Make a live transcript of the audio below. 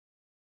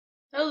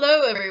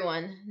Hello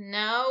everyone.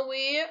 Now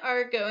we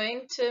are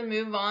going to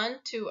move on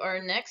to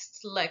our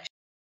next lecture,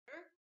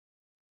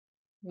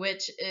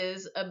 which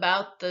is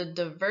about the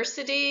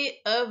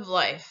diversity of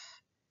life.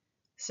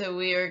 So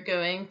we are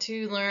going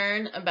to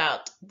learn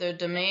about the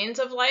domains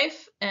of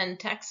life and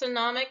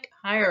taxonomic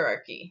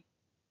hierarchy.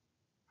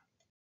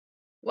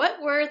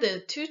 What were the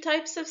two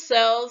types of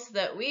cells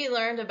that we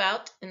learned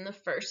about in the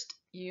first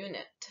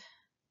unit?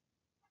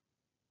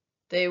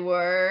 They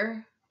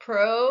were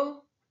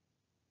prokaryote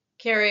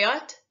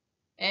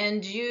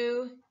and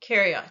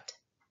eukaryote.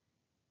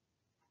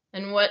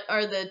 And what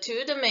are the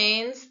two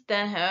domains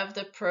that have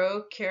the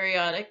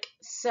prokaryotic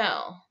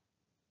cell?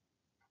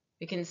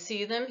 We can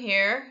see them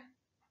here: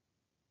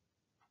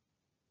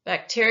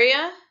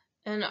 bacteria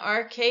and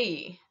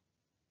archaea.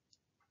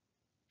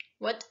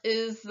 What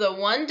is the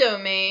one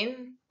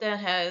domain that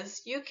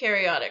has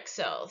eukaryotic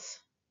cells?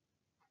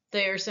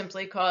 They are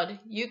simply called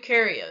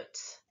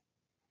eukaryotes.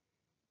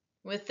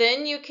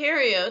 Within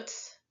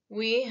eukaryotes,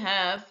 we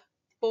have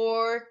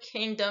four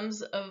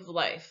kingdoms of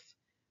life,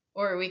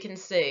 or we can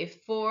say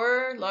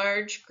four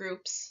large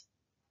groups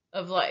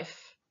of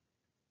life: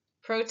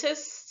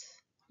 protists,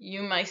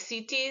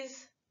 eumycetes,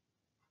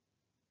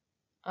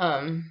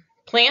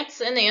 plants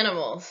and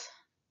animals.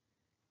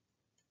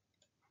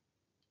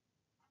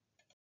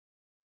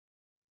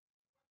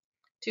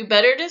 To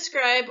better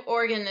describe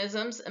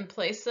organisms and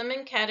place them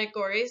in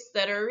categories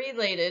that are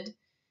related,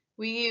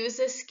 we use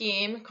a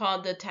scheme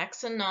called the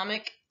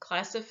taxonomic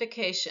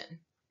classification.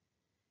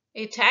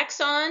 A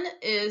taxon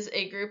is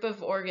a group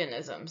of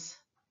organisms,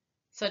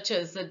 such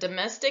as the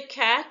domestic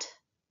cat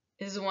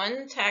is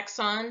one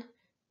taxon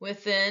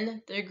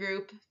within the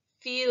group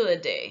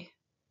Felidae,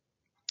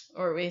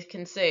 or we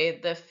can say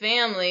the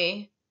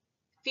family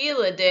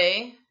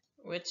Felidae,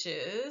 which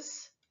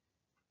is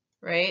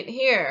right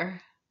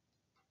here.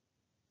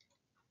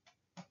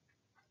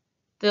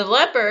 The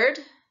leopard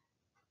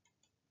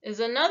is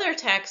another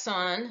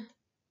taxon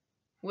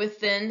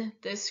within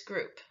this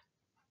group.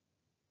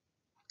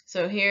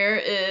 So here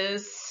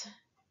is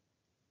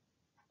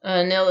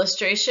an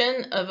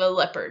illustration of a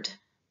leopard.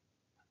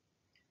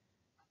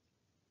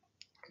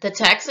 The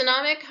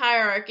taxonomic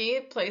hierarchy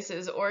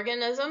places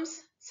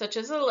organisms, such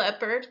as a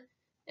leopard,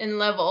 in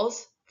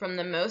levels from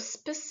the most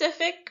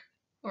specific,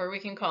 or we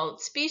can call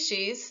it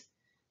species,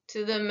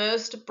 to the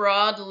most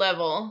broad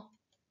level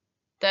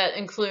that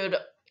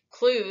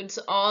includes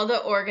all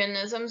the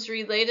organisms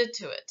related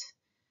to it.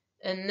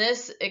 In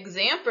this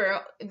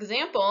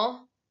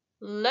example,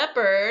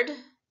 leopard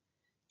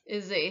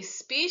is a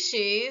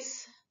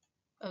species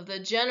of the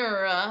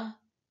genera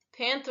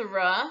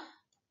Panthera.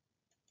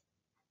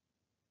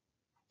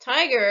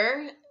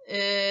 Tiger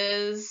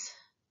is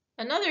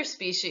another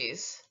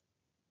species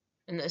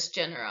in this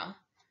genera.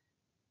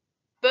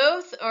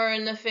 Both are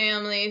in the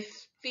family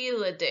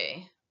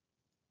Felidae,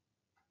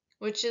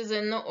 which is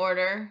in the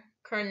order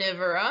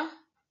Carnivora,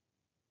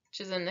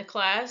 which is in the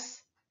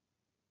class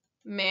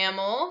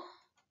mammal.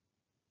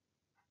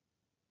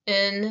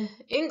 In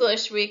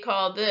English, we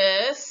call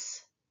this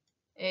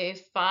a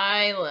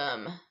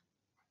phylum.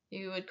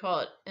 You would call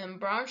it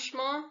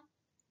embranchement.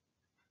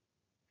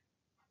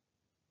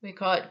 We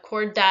call it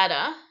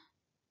chordata.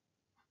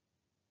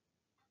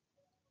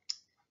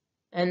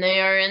 And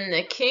they are in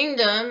the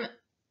kingdom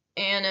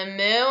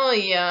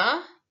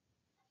Animalia,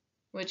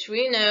 which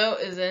we know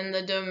is in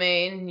the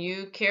domain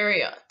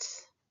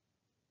eukaryotes.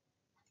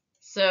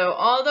 So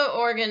all the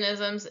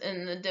organisms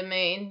in the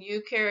domain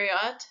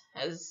eukaryote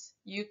has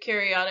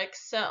eukaryotic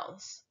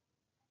cells.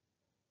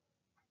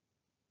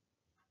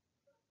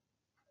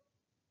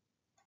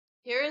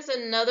 Here is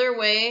another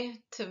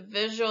way to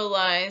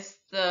visualize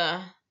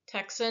the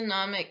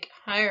taxonomic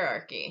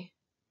hierarchy.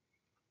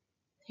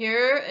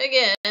 Here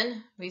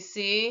again, we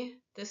see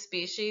the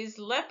species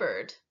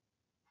leopard.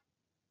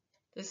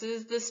 This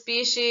is the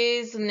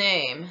species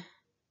name.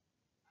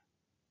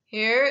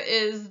 Here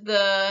is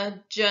the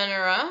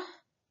genera.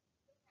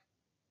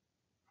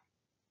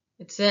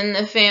 It's in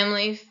the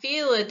family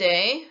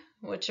Felidae,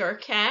 which are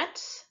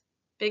cats,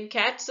 big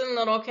cats and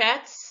little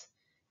cats,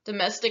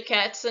 domestic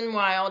cats and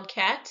wild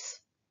cats.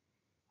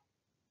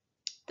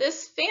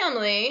 This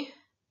family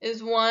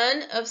is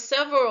one of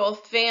several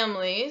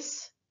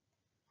families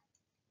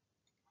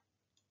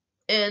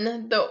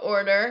in the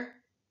order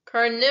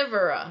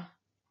Carnivora.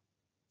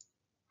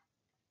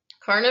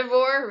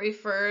 Carnivore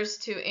refers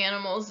to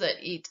animals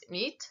that eat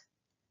meat.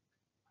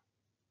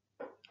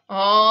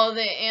 All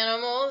the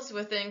animals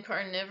within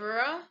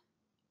Carnivora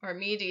are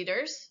meat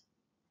eaters.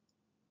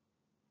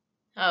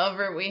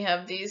 However, we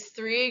have these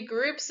three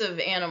groups of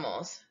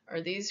animals,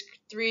 or these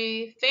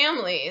three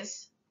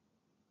families,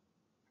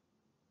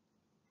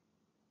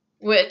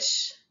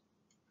 which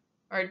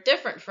are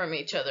different from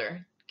each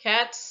other.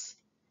 Cats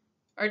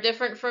are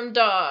different from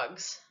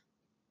dogs,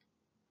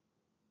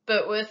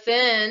 but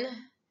within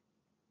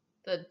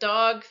the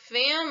dog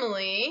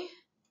family,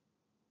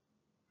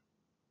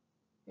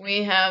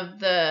 we have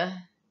the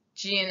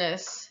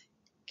genus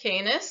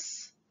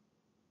Canis,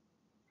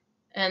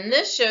 and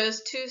this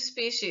shows two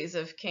species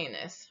of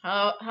Canis.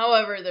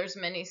 However, there's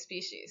many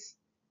species.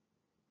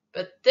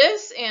 But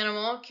this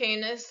animal,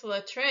 Canis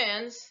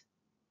latrans,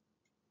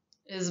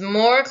 is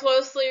more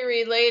closely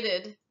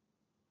related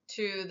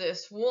to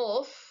this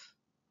wolf,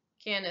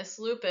 Canis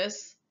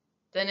lupus,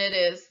 than it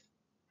is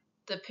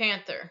the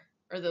panther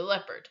or the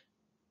leopard.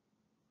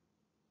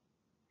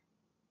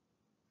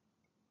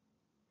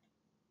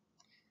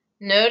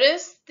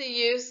 Notice the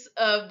use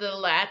of the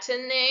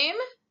Latin name.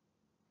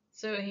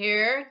 So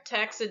here,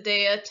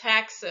 Taxidea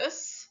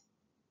taxus.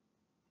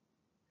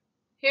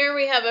 Here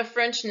we have a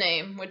French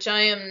name, which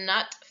I am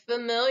not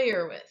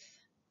familiar with.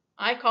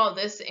 I call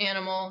this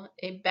animal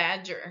a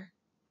badger.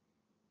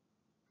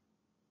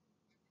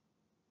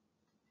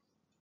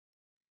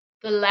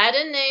 The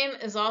Latin name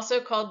is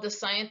also called the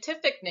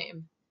scientific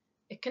name.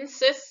 It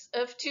consists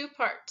of two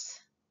parts,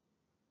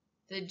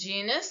 the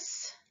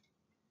genus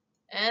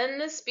and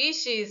the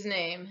species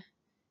name.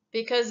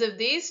 Because of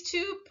these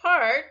two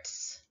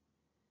parts,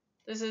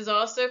 this is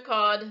also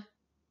called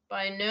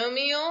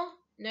binomial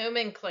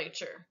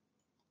nomenclature.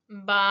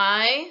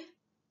 Bi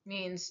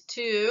means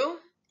two.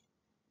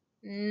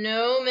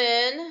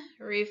 Nomen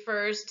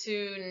refers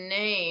to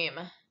name.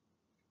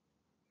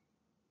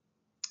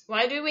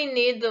 Why do we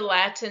need the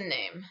Latin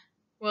name?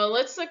 Well,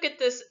 let's look at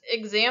this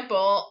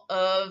example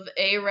of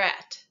a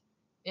rat.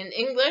 In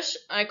English,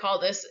 I call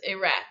this a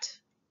rat.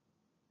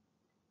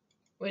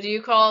 What do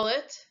you call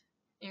it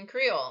in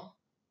Creole?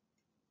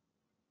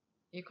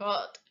 You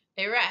call it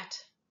a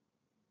rat.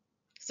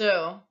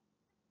 So,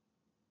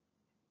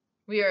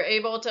 we are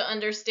able to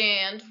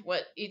understand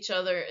what each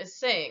other is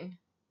saying.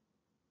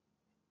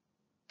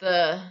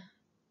 The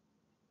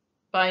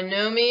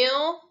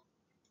binomial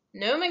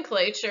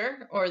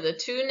nomenclature, or the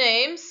two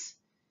names,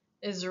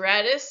 is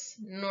Rattus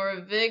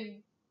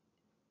norvegicus.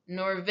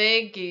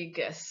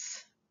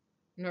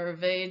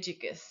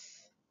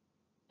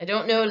 I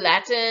don't know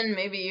Latin.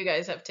 Maybe you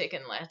guys have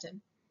taken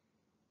Latin.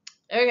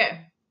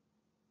 Okay.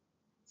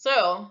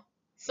 So,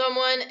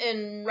 someone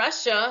in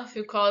Russia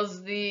who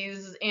calls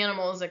these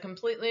animals a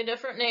completely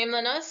different name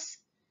than us,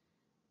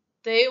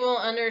 they will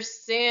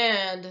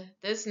understand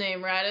this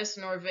name, Rattus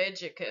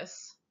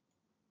norvegicus.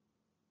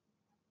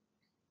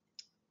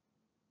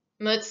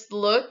 Let's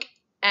look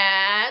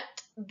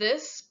at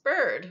this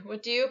bird.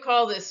 What do you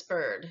call this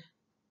bird?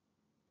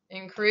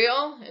 In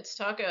Creole, it's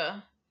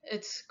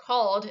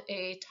called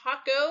a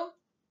taco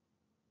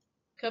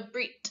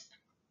cabrit.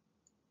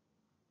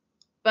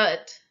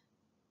 But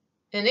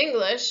in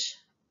English,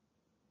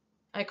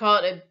 I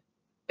call it a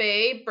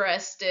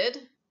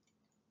bay-breasted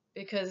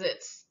because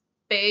it's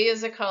bay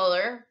is a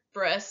color,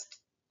 breast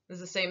is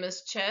the same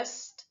as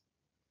chest.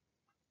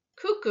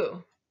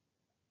 Cuckoo.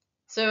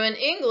 So in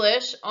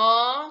English,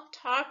 all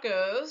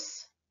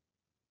tacos,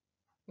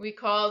 we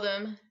call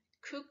them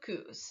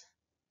cuckoos.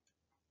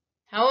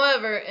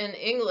 However, in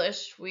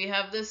English, we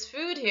have this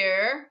food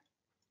here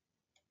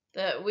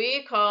that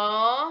we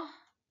call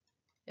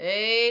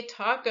a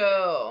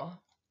taco.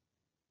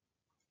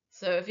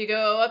 So if you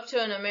go up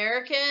to an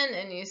American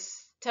and you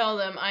tell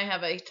them, I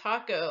have a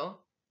taco,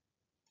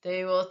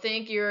 they will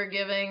think you're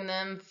giving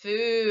them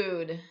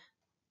food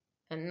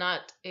and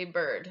not a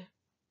bird.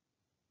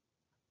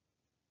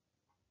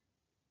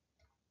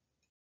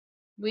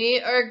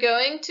 We are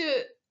going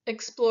to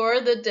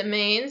explore the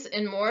domains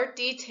in more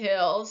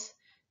details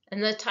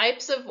and the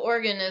types of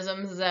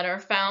organisms that are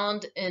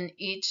found in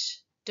each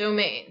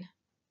domain.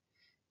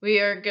 We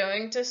are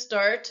going to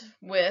start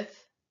with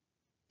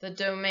the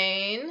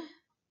domain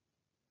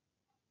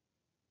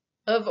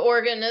of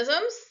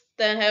organisms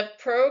that have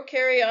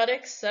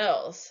prokaryotic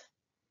cells.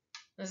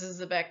 This is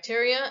the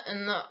bacteria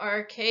and the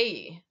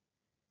archaea.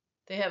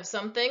 They have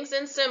some things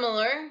in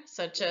similar,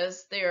 such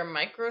as they are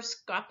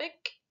microscopic,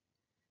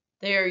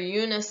 they are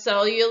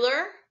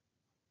unicellular,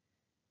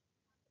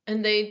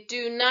 and they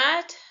do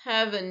not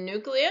have a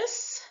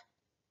nucleus.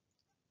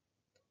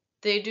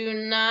 They do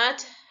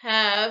not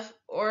have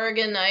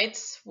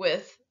organites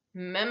with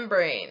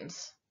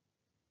membranes.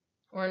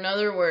 Or in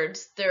other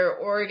words, their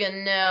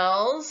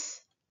organelles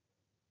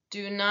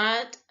do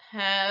not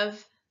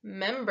have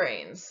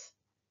membranes.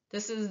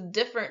 This is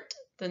different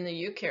than the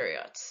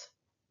eukaryotes.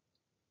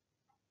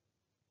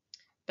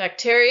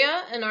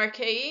 Bacteria and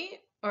archaea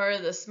are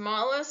the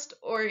smallest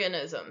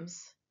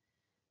organisms.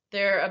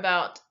 They're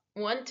about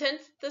 1/10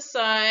 the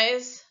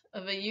size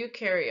of a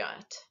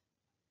eukaryote.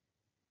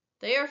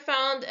 They are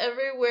found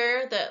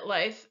everywhere that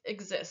life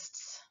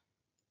exists.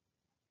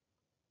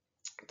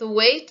 The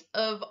weight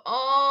of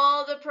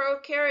all the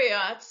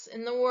prokaryotes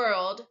in the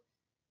world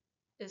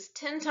is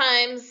 10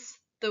 times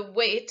the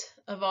weight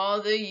of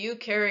all the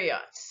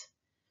eukaryotes.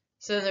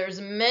 So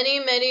there's many,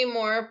 many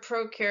more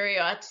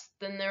prokaryotes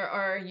than there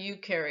are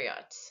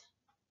eukaryotes.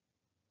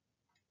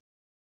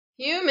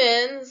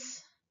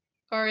 Humans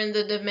are in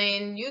the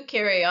domain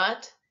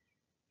eukaryote,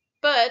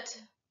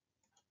 but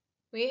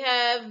we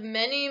have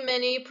many,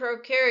 many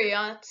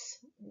prokaryotes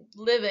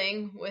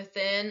living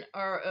within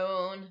our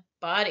own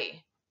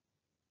body.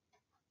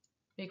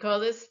 We call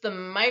this the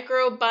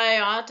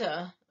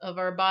microbiota of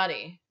our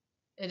body.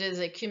 It is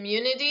a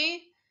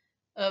community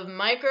of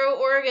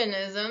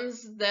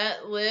microorganisms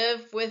that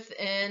live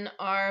within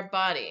our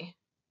body.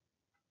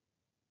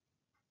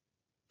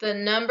 The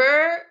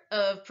number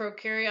of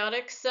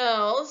prokaryotic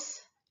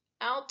cells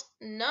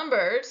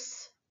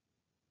outnumbers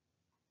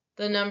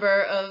the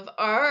number of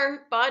our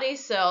body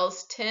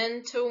cells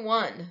 10 to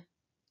 1.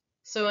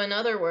 So in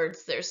other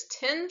words, there's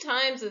 10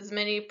 times as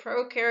many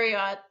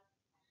prokaryote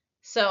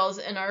cells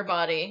in our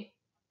body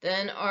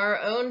than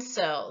our own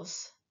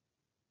cells.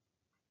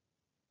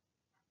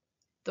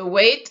 The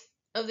weight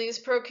of these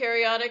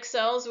prokaryotic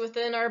cells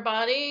within our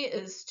body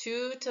is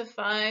 2 to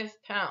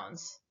 5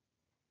 pounds.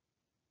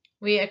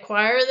 We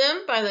acquire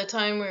them by the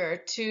time we are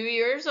 2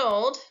 years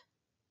old,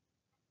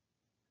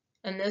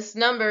 and this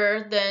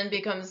number then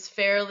becomes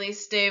fairly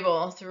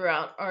stable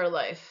throughout our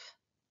life.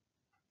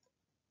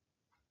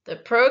 The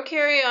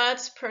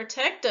prokaryotes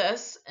protect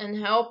us and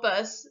help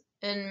us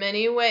in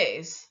many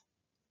ways.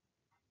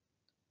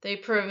 They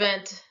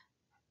prevent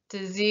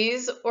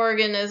disease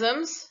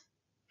organisms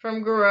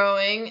from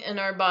growing in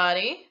our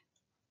body.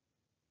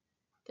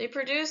 They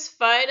produce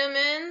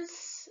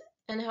vitamins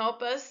and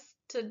help us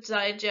to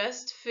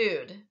digest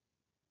food.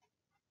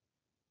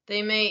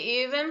 They may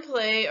even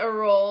play a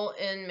role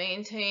in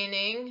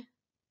maintaining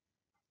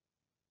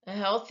a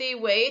healthy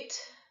weight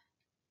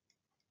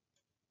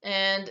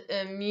and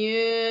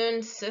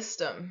immune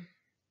system.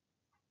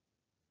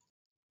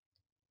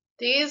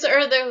 These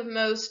are the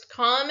most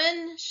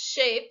common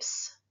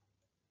shapes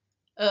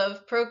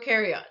of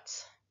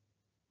prokaryotes: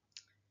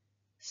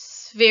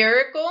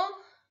 spherical,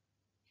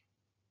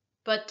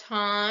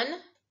 baton,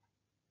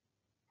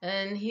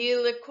 and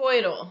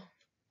helicoidal.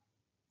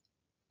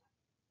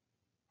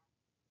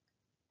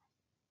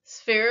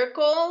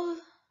 Spherical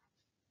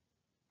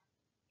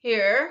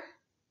here,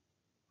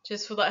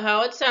 just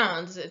how it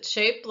sounds, it's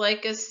shaped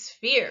like a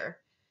sphere.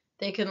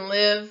 They can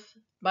live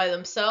by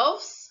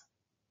themselves,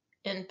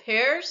 in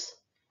pairs,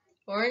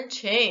 or in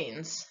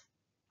chains,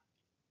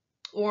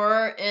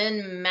 or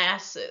in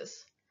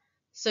masses.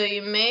 So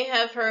you may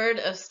have heard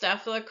of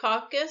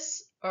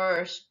Staphylococcus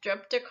or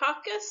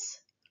Streptococcus.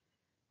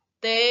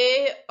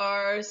 They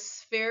are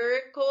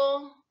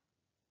spherical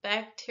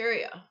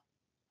bacteria.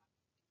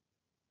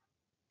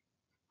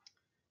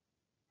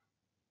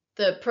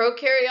 The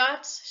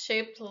prokaryotes,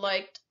 shaped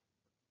like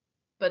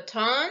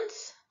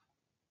batons,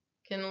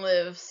 can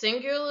live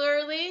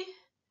singularly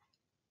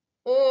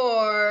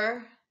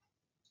or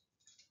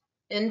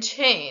in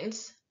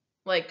chains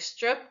like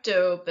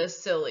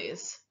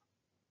streptobacilles.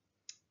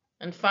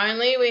 And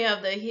finally, we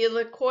have the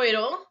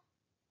helicoidal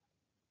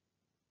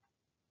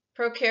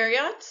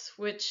prokaryotes,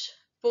 which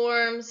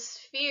form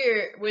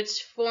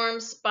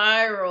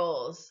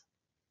spirals.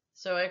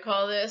 So I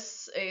call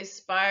this a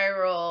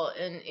spiral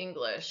in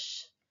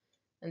English.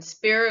 And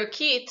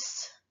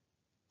spirochetes,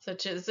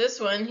 such as this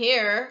one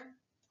here,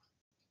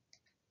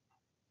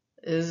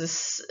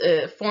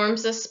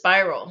 forms a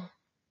spiral.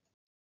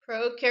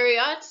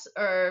 Prokaryotes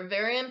are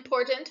very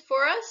important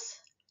for us.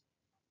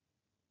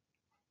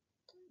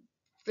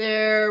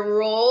 Their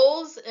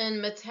roles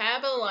in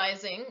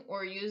metabolizing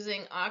or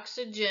using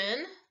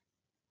oxygen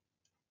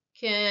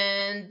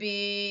can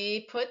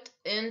be put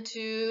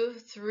into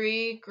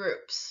 3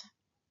 groups.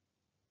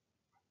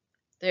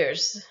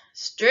 There's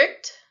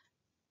strict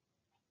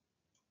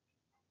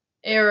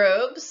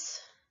aerobes,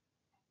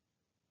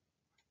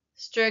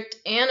 strict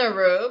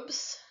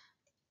anaerobes,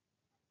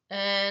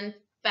 and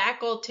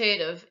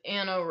facultative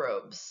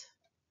anaerobes.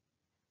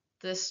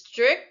 The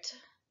strict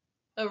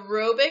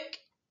aerobic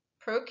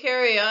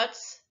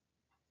prokaryotes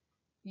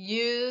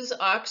use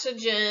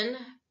oxygen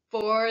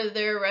for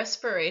their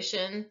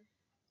respiration,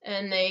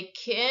 and they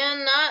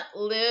cannot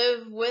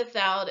live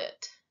without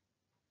it.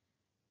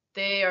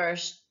 They are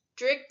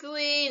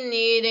strictly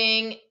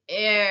needing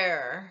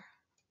air,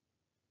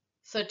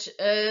 such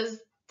as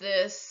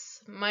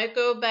this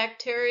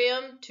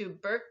Mycobacterium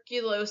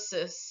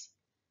tuberculosis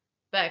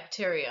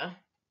bacteria.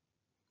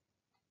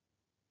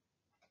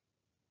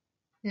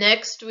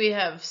 Next, we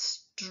have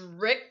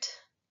strict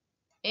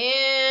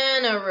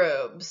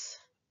anaerobes.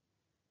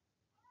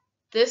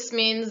 This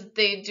means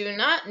they do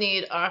not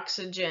need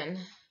oxygen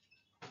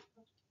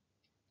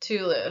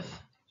to live.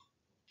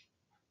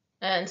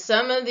 And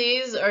some of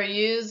these are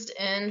used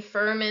in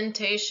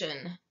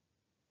fermentation.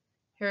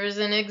 Here's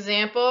an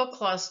example: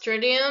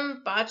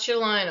 Clostridium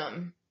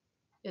botulinum.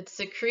 It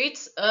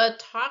secretes a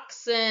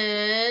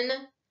toxin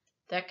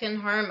that can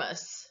harm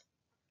us.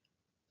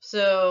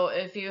 So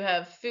if you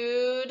have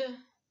food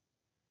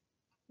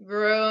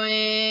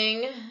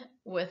growing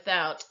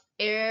without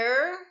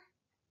air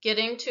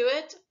getting to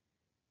it,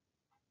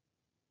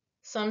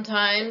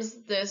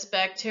 sometimes this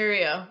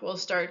bacteria will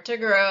start to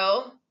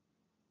grow,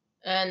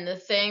 and the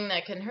thing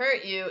that can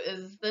hurt you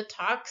is the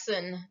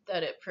toxin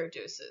that it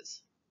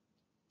produces.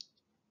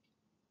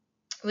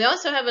 We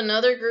also have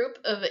another group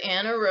of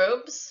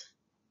anaerobes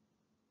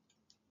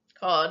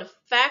called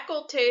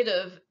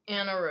facultative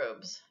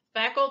anaerobes.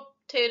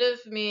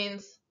 Facultative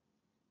means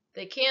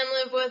they can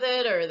live with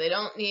it or they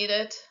don't need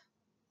it.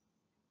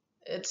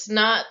 It's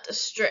not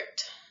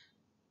strict.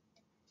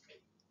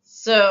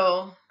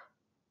 So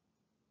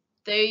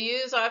They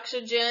use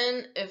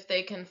oxygen if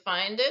they can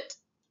find it,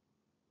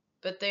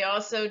 but they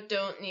also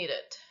don't need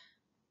it.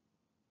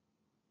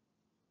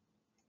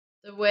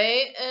 The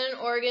way an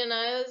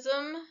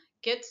organism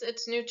gets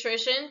its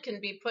nutrition can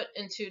be put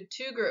into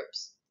two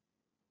groups.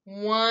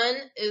 One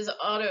is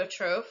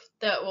autotroph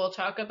that we'll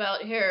talk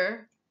about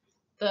here.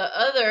 The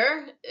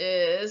other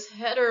is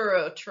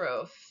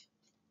heterotroph.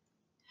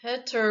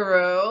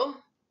 Hetero,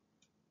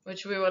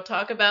 which we will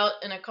talk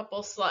about in a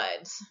couple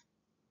slides.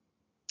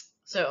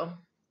 So,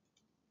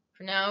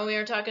 for now we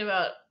are talking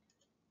about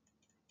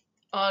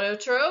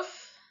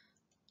autotroph.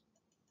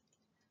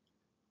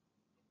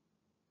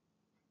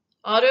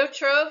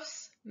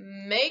 Autotrophs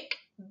make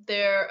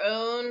their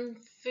own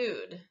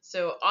food.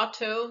 So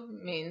auto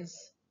means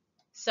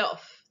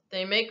self.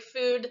 They make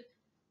food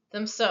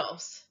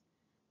themselves.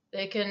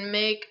 They can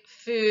make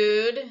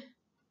food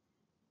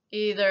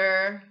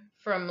either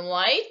from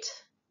light,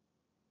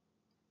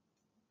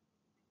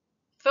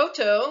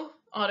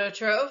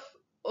 photoautotroph,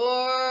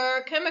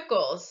 or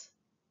chemicals,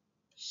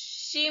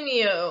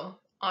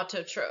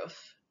 chemioautotroph.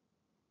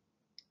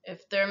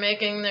 If they're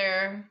making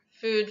their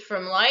food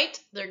from light,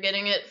 they're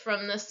getting it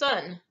from the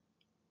sun.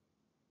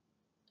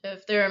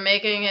 If they're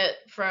making it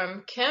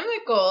from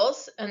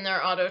chemicals and they're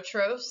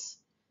autotrophs,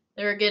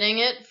 they're getting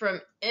it from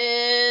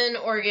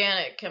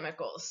inorganic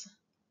chemicals,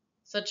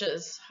 such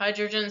as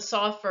hydrogen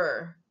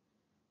sulfur,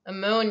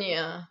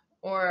 ammonia,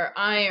 or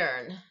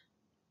iron.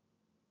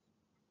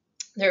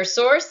 Their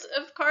source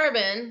of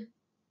carbon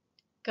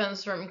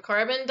comes from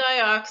carbon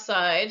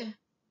dioxide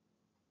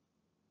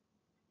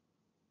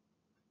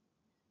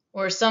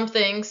or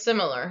something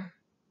similar.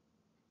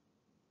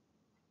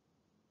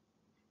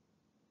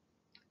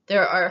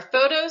 There are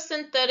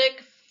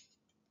photosynthetic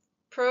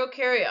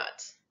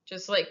prokaryotes.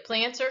 Just like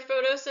plants are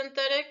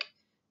photosynthetic,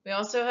 we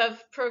also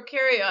have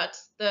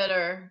prokaryotes that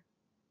are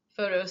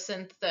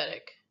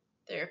photosynthetic.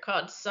 They're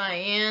called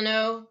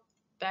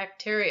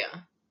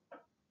cyanobacteria.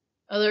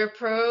 Other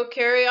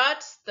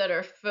prokaryotes that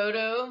are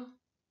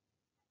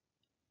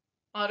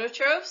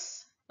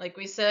photoautotrophs, like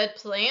we said,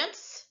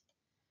 plants,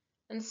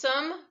 and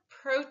some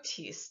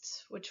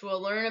protists, which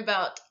we'll learn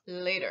about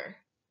later.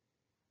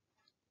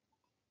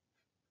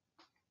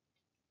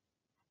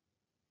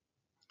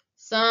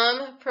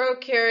 Some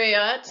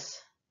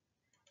prokaryotes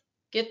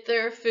get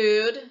their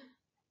food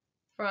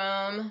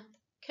from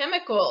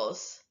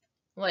chemicals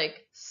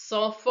like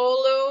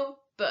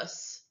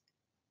sulfolobus.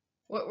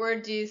 What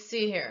word do you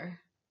see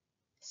here?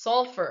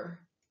 Sulfur.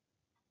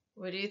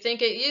 What do you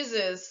think it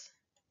uses?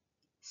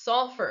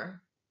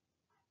 Sulfur.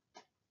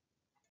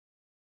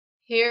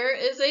 Here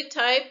is a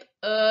type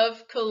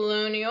of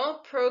colonial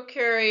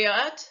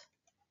prokaryote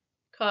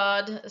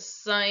called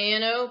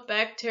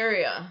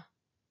cyanobacteria.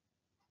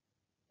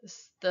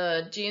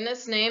 The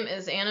genus name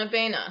is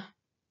Anabaena.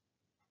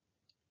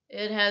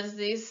 It has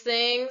these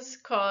things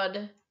called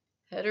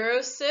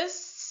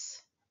heterocysts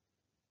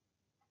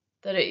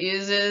that it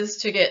uses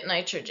to get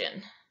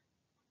nitrogen.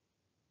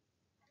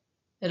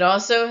 It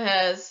also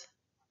has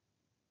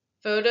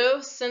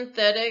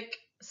photosynthetic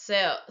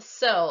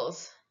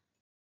cells.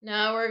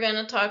 Now we're going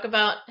to talk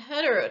about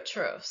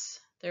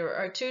heterotrophs. There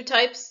are two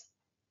types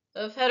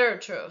of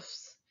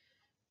heterotrophs.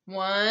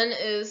 One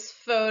is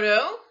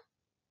photo,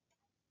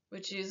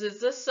 which uses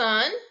the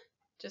sun,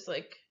 just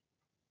like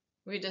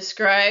we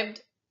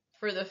described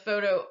for the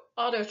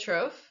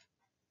photoautotroph.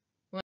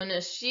 One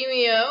is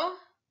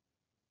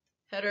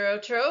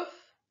chemioheterotroph,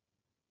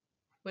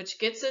 which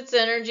gets its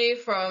energy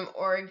from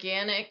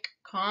organic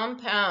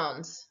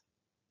compounds.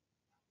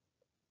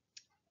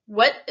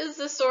 What is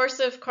the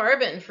source of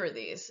carbon for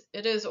these?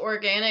 It is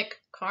organic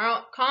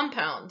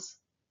compounds,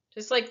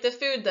 just like the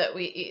food that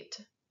we eat.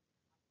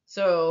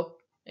 So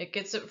it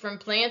gets it from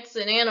plants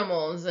and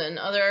animals and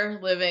other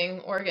living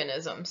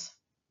organisms.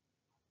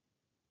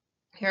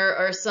 Here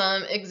are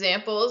some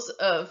examples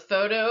of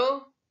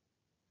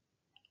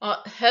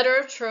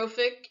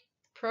heterotrophic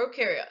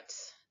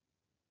prokaryotes.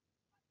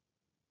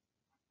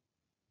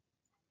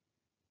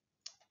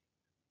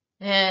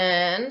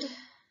 And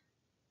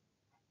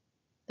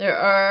there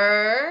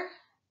are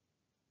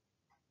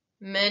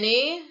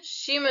many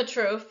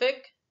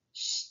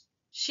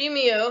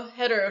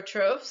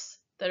chemioheterotrophs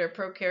that are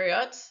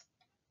prokaryotes.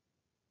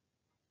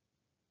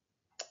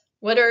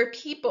 What are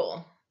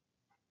people?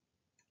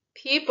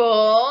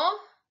 People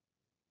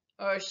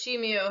are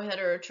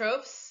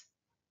chemioheterotrophs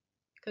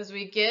because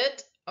we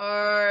get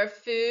our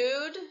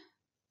food,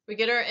 we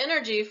get our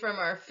energy from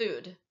our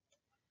food.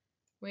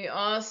 We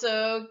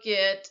also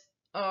get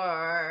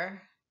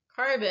our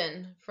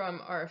carbon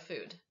from our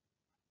food.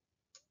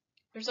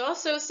 There's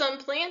also some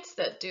plants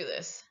that do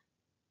this.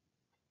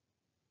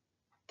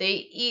 They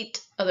eat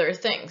other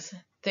things.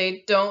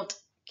 They don't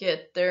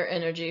get their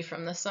energy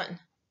from the sun.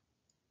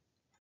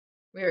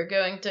 We are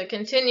going to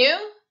continue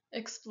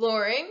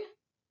exploring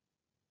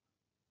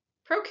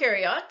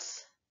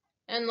prokaryotes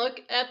and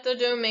look at the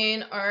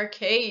domain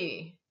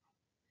Archaea.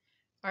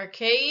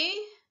 Archaea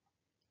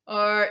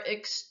are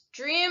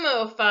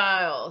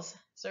extremophiles.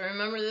 So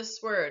remember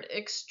this word,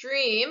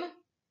 extreme,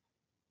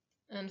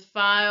 And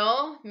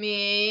phile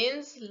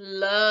means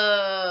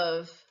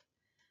love.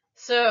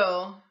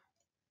 So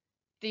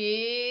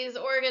these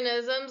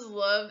organisms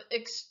love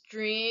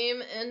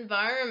extreme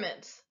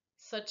environments,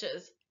 such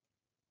as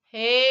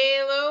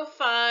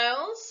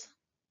halophiles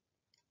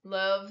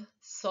love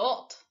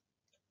salt.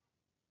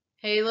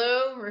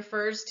 Halo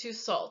refers to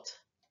salt.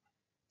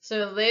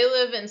 So they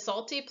live in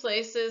salty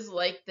places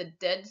like the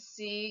Dead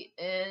Sea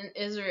in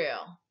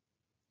Israel.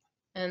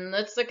 And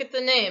let's look at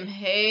the name,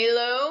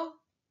 Halobacterium.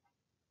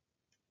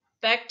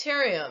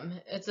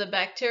 It's a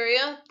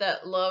bacteria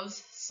that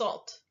loves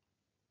salt.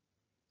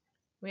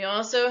 We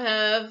also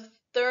have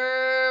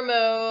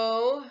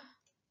thermophiles.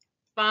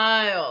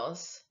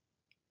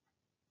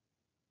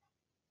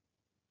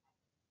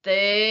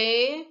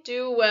 They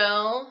do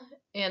well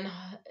in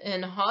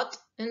hot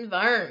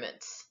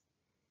environments,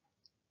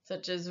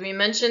 such as we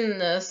mentioned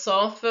the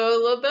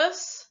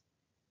Sulfolobus.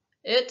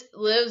 It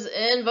lives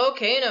in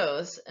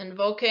volcanoes, and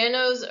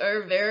volcanoes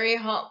are very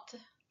hot.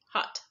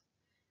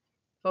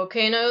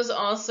 Volcanoes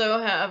also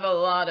have a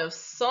lot of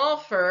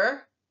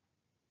sulfur,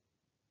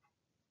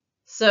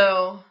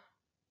 so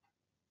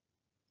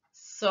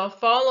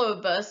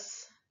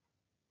Sulfolobus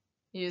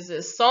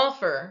uses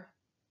sulfur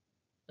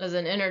as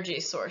an energy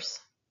source.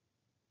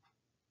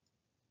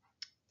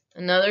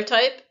 Another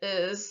type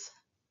is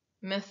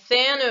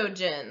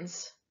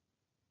methanogens.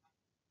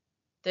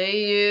 They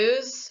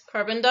use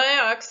carbon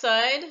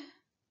dioxide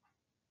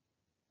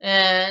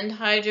and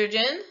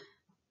hydrogen,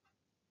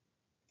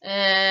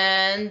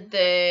 and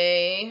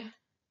they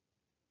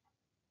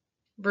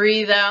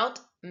breathe out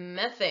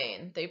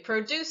methane. They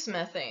produce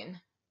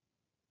methane.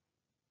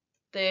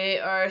 They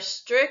are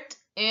strict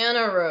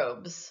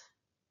anaerobes.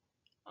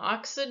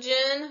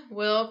 Oxygen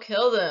will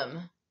kill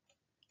them.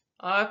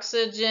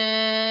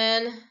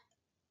 Oxygen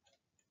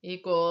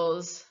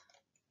equals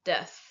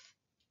death.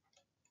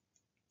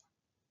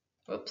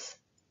 Whoops.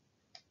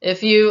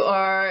 If you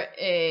are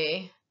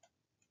a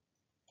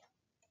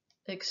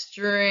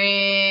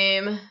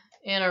extreme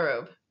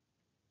anaerobe.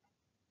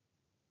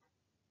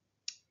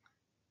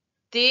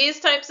 These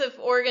types of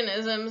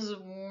organisms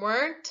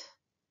weren't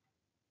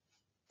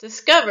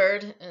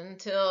discovered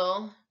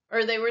until,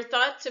 or they were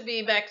thought to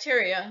be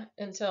bacteria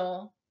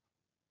until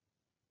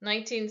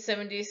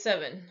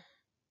 1977.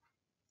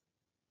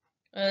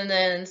 And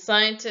then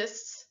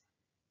scientists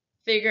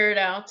figured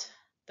out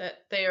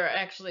that they are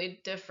actually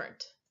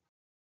different.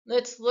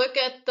 Let's look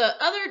at the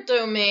other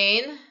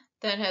domain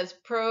that has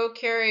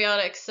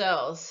prokaryotic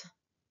cells.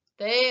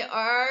 They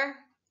are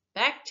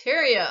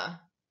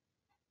bacteria.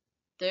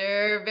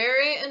 They're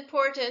very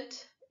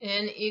important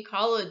in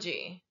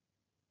ecology.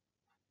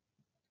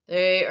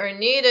 They are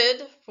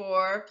needed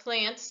for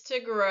plants to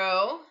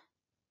grow,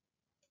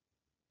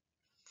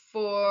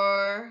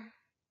 for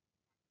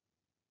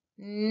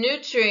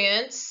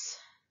nutrients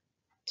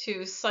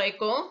to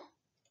cycle,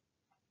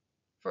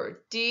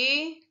 for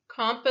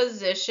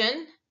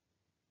decomposition,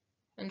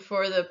 and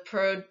for the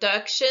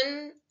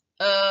production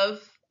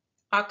of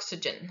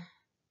oxygen.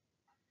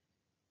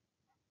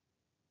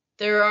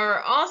 There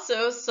are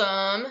also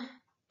some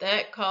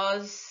that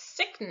cause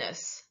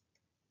sickness.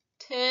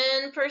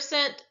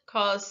 10%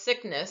 cause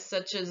sickness,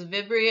 such as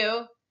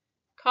Vibrio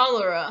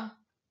cholera,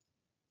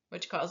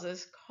 which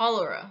causes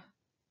cholera.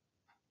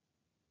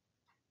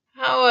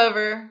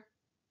 However,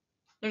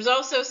 there's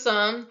also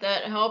some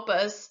that help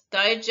us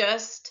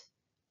digest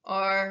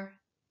our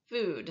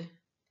food.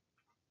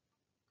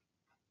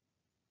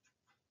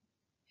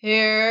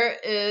 Here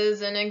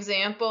is an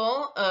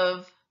example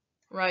of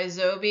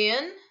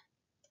rhizobium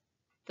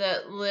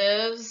that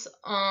lives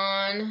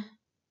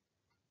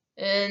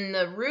in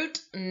the root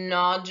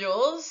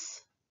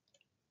nodules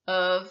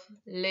of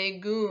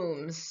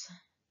legumes.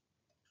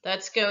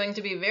 That's going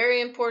to be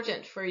very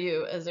important for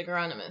you as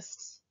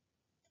agronomists.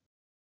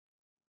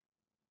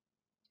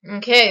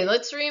 Okay,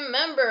 let's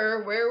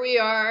remember where we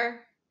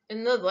are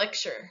in the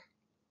lecture.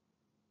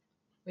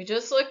 We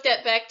just looked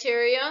at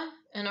bacteria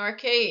and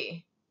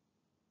archaea.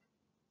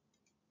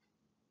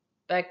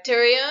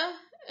 Bacteria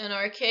and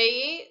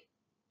archaea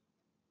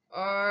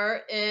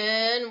are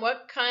in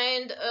what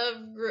kind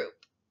of group?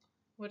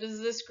 What is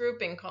this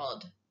grouping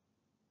called?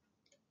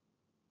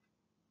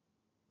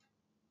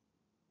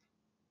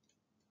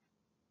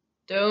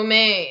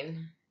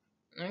 Domain.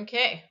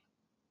 Okay.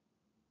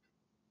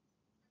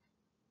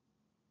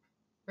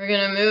 We're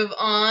going to move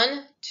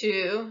on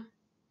to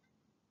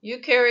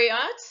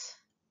eukaryotes.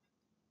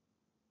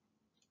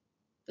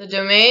 The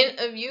domain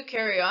of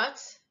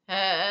eukaryotes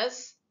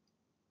has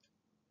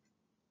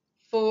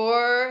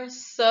 4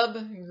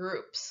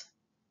 subgroups.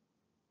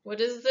 What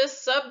is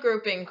this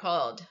subgrouping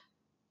called?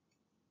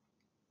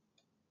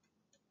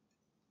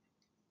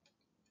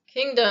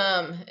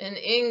 Kingdom in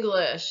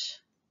English.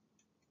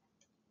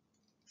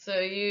 So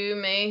you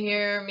may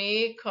hear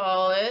me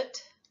call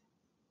it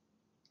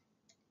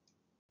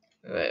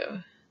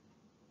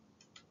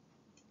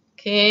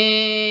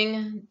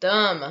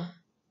kingdom.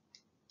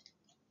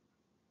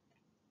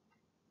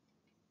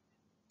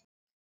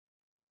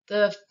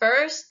 The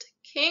first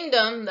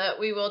kingdom that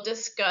we will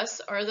discuss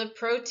are the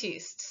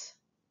protists.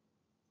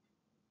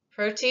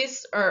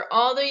 Protists are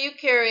all the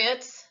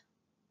eukaryotes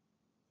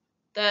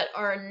that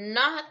are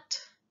not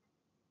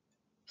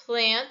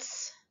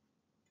plants,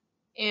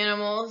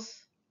 animals,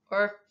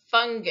 or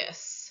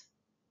fungus.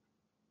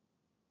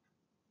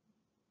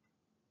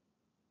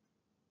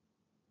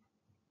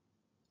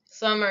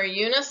 Some are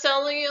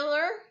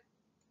unicellular,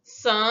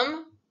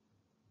 some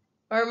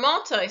are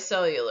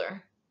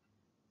multicellular.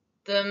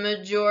 The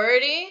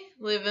majority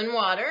live in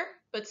water,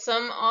 but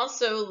some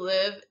also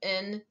live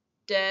in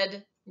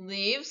dead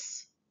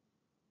leaves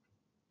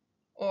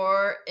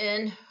or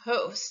in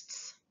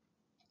hosts.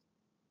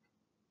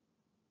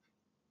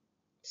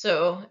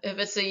 So if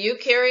it's a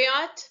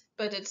eukaryote,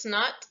 but it's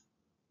not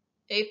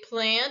a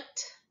plant,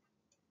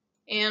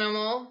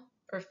 animal,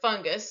 or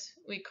fungus,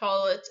 we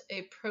call it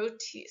a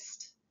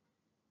protist.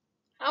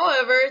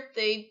 However,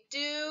 they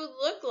do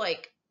look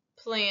like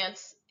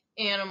plants,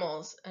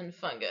 animals, and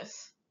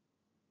fungus.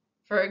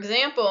 For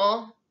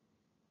example,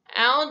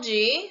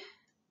 algae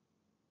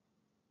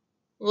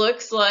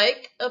looks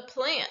like a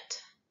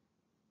plant.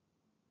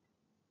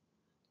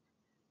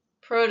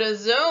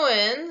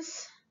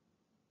 Protozoans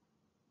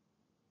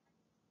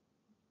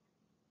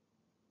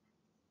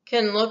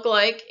can look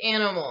like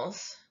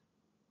animals.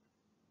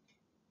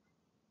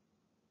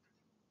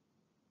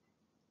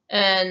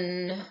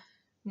 And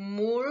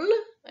mold,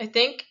 I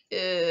think,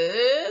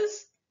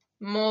 is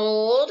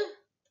mold.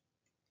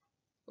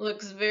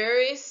 Looks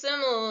very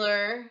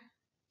similar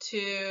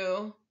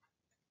to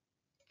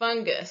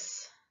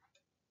fungus.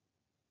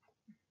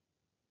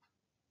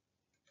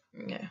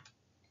 Okay.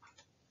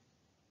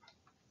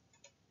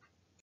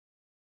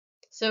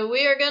 So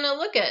we are going to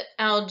look at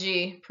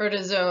algae,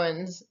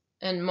 protozoans,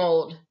 and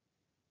mold,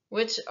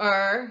 which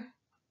are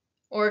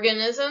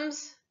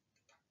organisms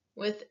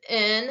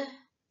within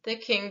the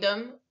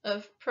kingdom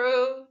of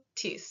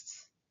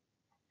protists.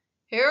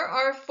 Here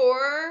are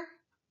 4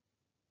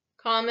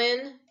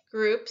 common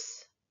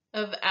groups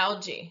of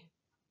algae: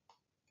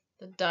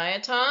 the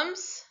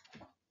diatoms,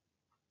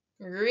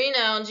 green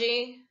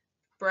algae,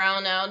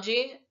 brown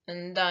algae,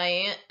 and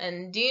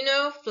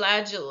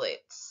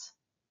dinoflagellates.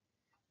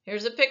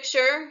 Here's a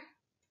picture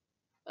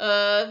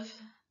of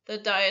the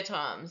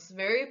diatoms.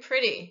 Very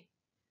pretty.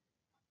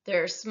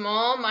 They're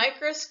small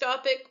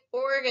microscopic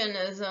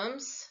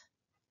organisms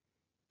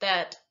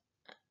that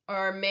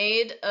are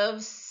made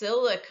of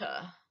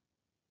silica.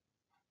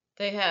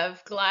 They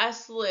have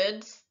glass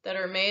lids that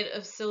are made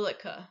of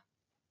silica.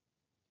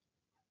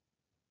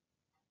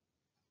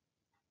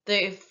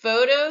 They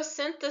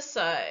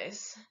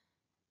photosynthesize,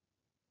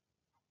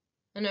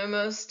 and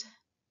almost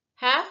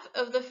half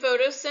of the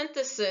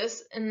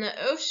photosynthesis in the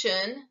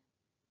ocean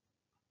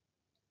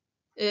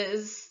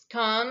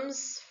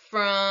comes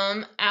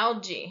from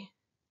algae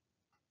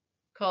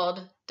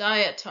called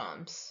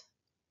diatoms.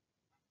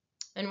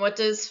 And what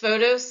does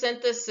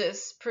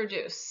photosynthesis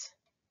produce?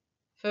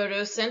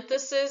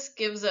 Photosynthesis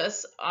gives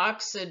us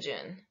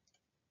oxygen.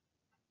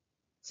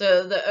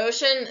 So the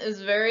ocean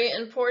is very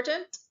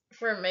important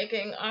for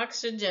making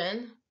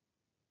oxygen.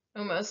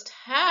 Almost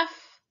half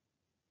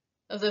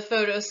of the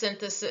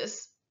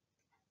photosynthesis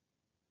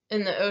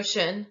in the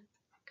ocean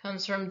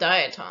comes from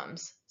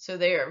diatoms. So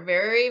they are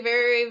very,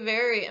 very,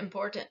 very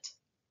important.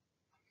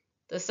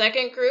 The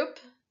second group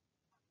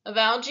of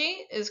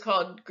algae is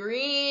called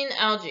green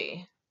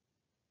algae.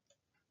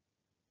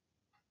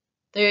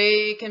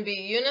 They can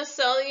be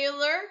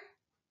unicellular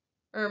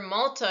or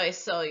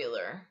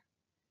multicellular.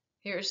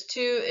 Here's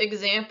 2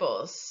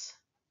 examples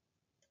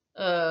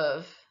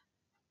of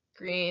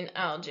green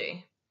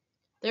algae.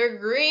 They're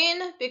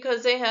green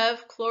because they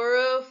have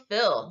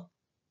chlorophyll.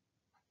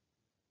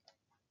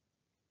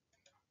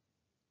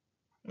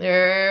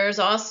 There's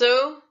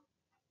also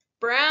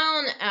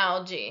brown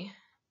algae.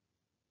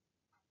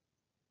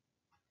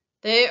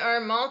 They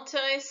are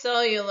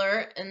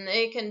multicellular and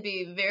they can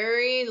be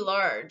very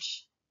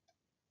large.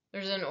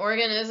 There's an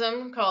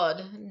organism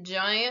called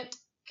giant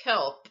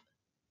kelp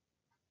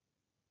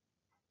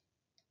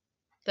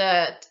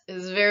that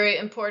is very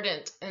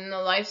important in the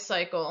life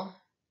cycle,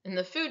 in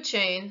the food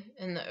chain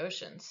in the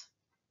oceans.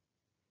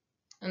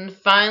 And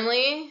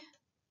finally,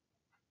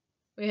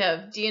 we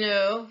have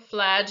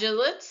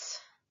dinoflagellates.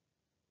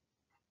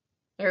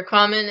 They're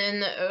common in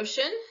the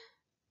ocean.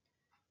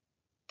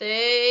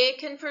 They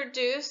can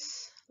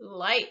produce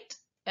light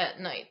at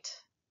night.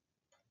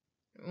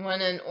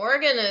 When an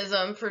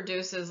organism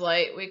produces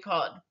light, we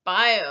call it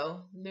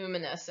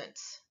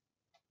bioluminescence.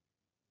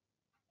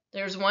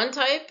 There's one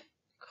type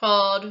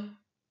called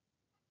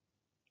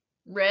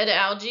red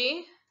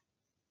algae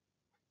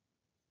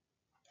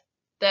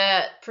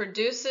that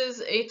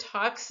produces a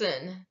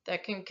toxin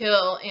that can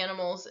kill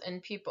animals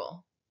and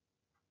people.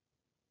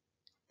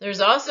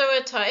 There's also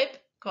a type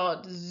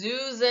called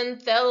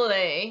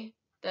zooxanthellae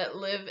that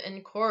live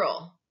in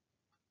coral.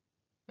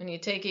 When you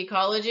take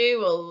ecology,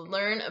 we'll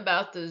learn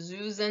about the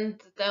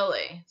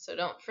zooxanthellae, so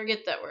don't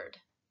forget that word.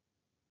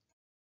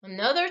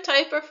 Another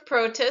type of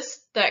protist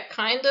that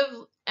kind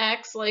of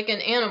acts like an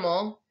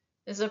animal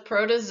is a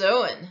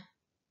protozoan.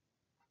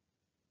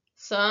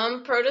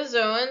 Some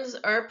protozoans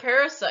are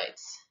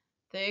parasites.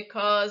 they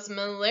cause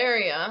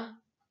malaria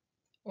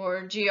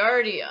or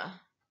giardia.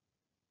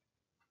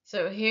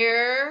 So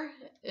here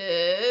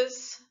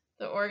is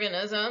the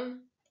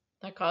organism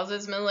that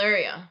causes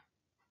malaria.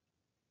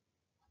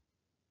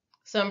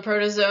 Some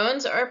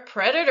protozoans are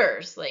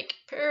predators like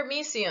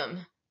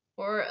paramecium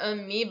or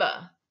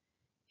amoeba.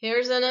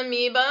 Here's an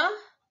amoeba.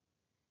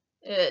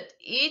 It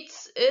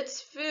eats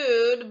its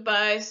food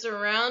by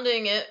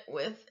surrounding it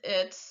with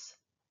its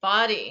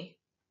body.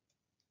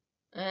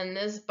 And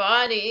this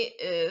body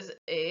is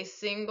a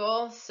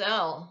single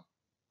cell.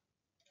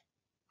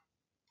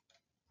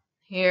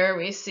 Here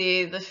we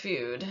see the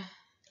food.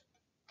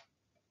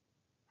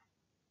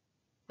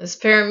 This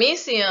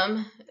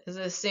paramecium is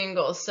a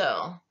single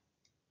cell,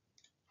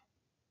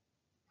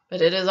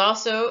 but it is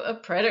also a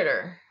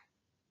predator.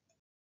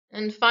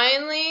 And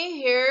finally,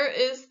 here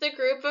is the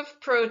group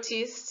of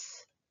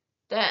protists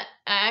that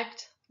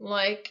act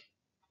like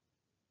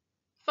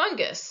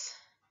fungus.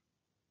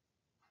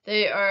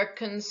 They are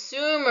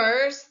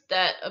consumers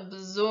that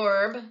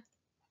absorb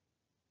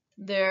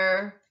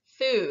their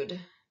food.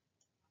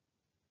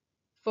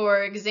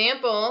 For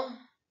example,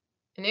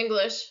 in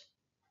English,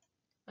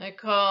 I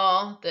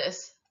call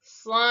this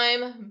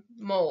slime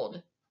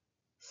mold.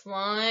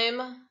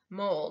 Slime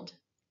mold.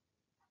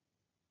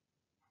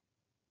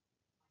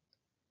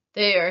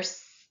 They are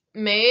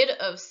made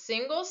of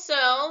single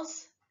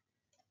cells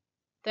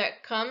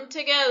that come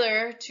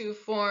together to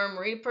form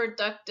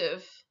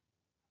reproductive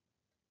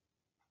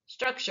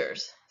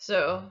structures.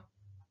 So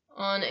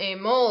on a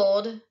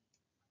mold,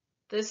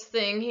 this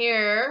thing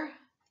here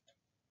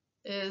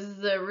is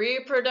the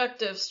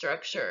reproductive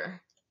structure.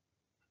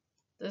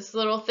 This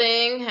little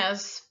thing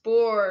has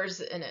spores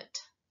in it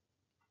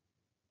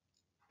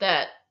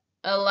that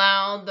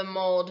allow the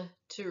mold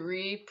to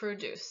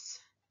reproduce.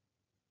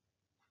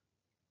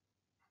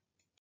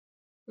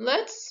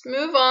 Let's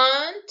move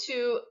on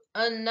to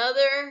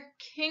another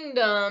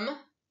kingdom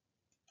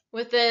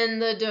within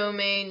the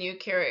domain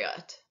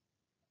eukaryote.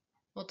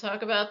 We'll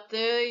talk about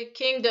the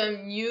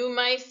kingdom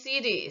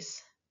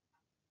Eumycetes.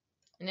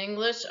 In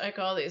English, I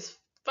call these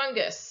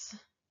fungus.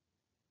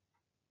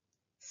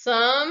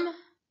 Some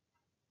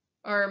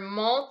are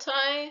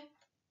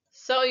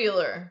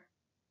multicellular,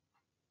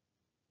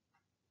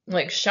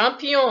 like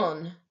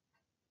champignon.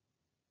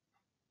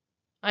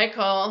 I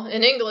call,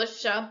 in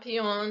English,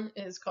 champignon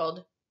is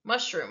called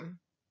mushroom.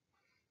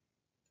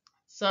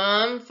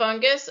 Some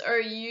fungus are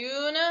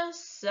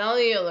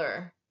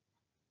unicellular,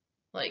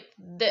 like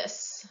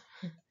this,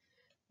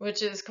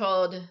 which is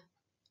called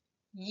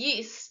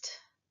yeast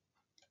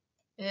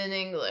in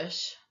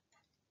English.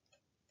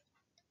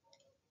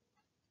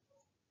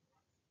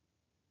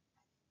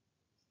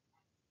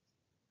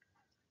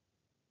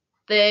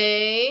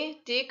 They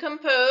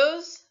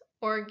decompose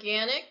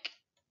organic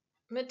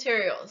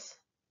materials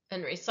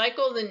and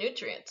recycle the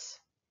nutrients.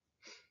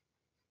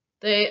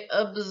 They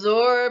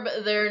absorb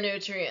their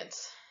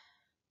nutrients.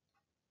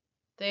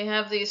 They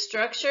have these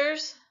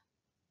structures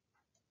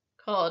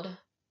called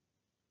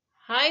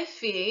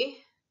hyphae,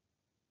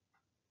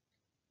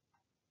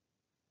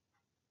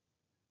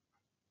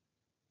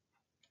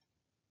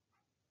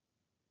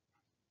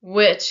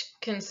 which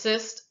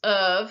consist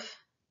of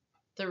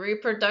the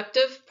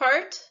reproductive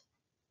part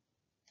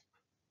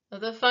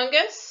of the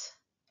fungus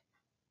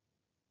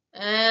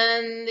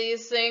and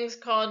these things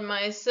called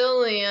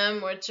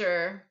mycelium, which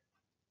are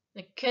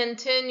a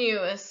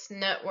continuous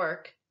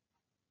network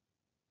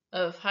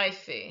of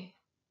hyphae.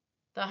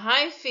 The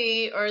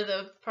hyphae are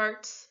the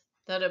parts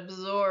that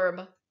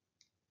absorb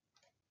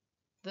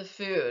the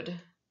food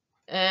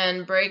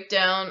and break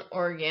down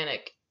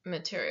organic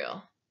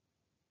material.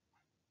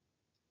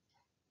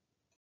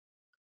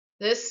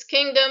 This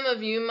kingdom of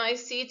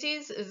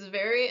Eumycetes is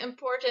very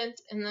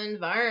important in the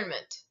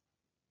environment.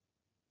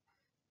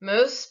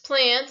 Most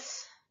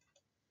plants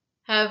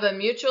have a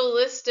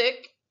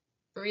mutualistic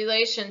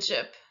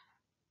relationship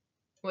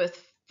with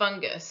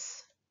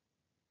fungus.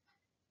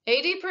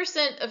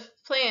 80% of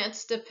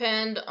plants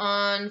depend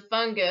on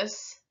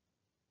fungus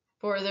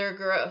for their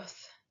growth.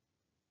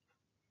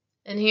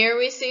 And here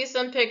we see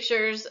some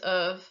pictures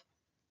of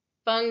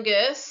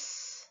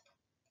fungus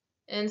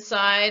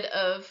inside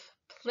of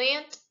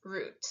plant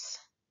roots.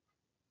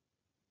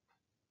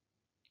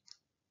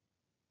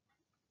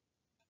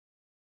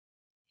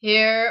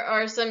 Here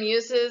are some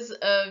uses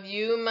of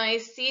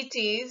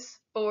Eumycetes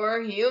for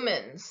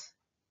humans.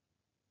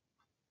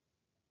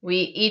 We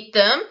eat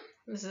them.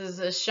 This is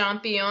a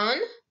champignon.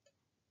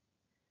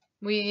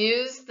 We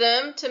use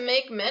them to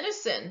make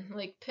medicine,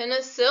 like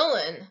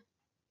penicillin.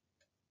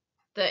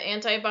 The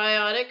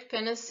antibiotic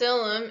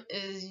penicillin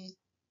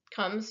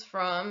comes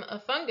from a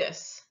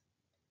fungus.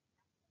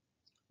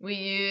 We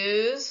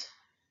use,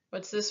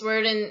 what's this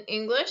word in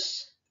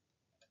English?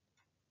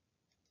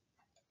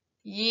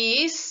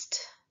 Yeast.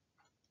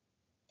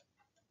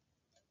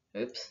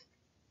 Oops.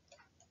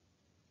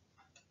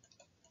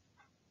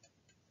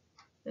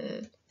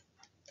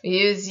 We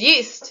use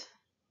yeast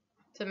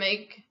to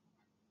make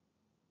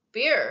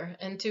beer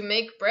and to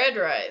make bread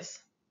rise.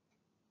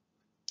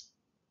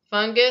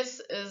 Fungus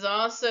is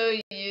also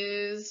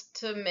used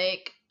to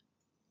make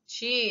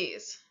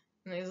cheese.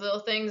 And these little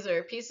things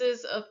are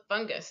pieces of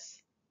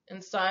fungus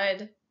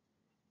inside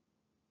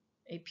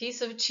a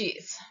piece of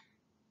cheese.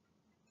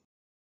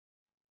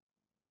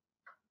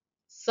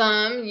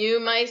 Some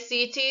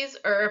eumycetes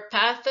are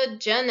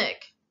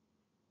pathogenic.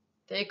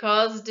 They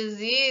cause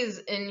disease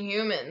in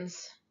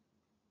humans.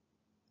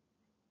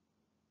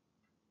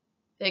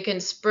 They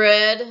can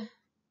spread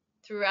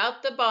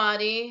throughout the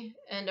body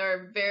and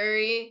are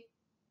very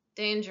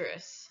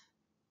dangerous.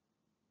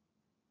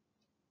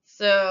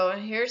 So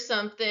here's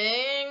something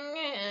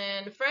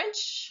in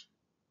French.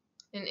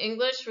 In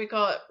English, we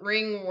call it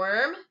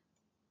ringworm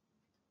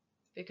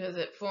because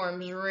it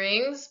forms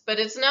rings, but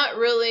it's not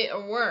really a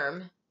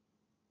worm.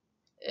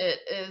 It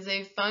is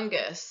a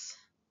fungus.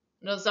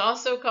 It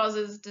also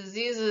causes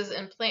diseases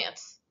in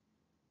plants,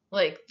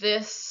 like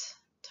this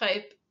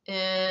type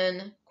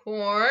in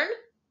corn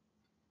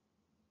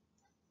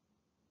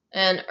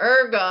and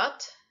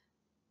ergot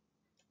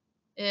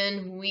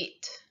in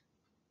wheat.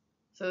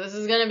 So this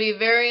is going to be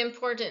very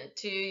important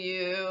to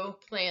you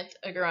plant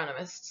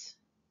agronomists.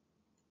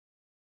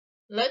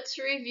 Let's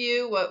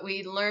review what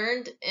we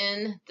learned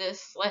in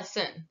this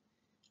lesson.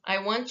 I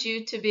want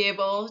you to be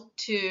able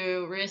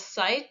to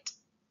recite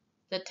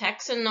the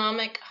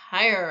taxonomic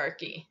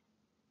hierarchy.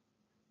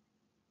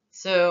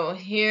 So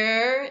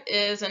here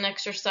is an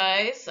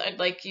exercise. I'd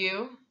like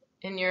you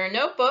in your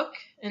notebook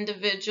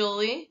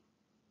individually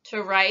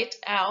to write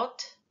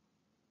out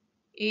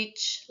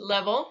each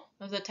level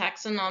of the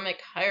taxonomic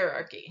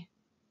hierarchy.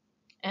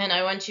 And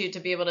I want you to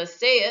be able to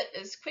say it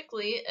as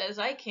quickly as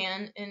I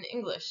can in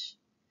English.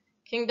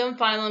 Kingdom,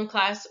 phylum,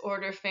 class,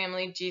 order,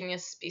 family,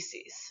 genus,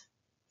 species.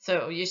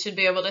 So you should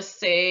be able to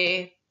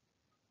say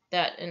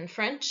that in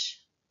French.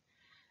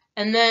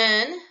 And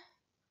then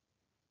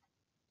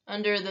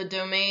under the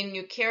domain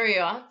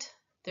eukaryote,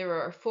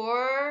 there are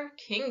 4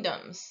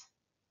 kingdoms.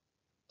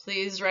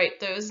 Please write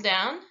those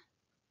down.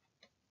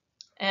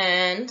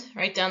 And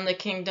write down the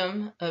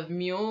kingdom of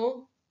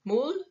mule,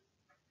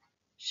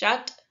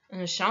 chat,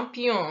 and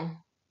champignon.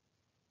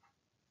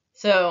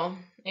 So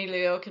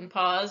Elio can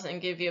pause and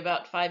give you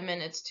about 5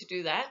 minutes to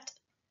do that.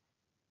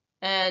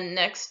 And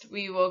next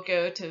we will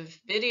go to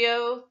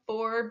video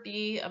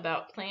 4b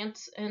about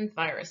plants and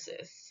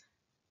viruses.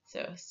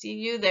 So see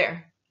you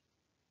there.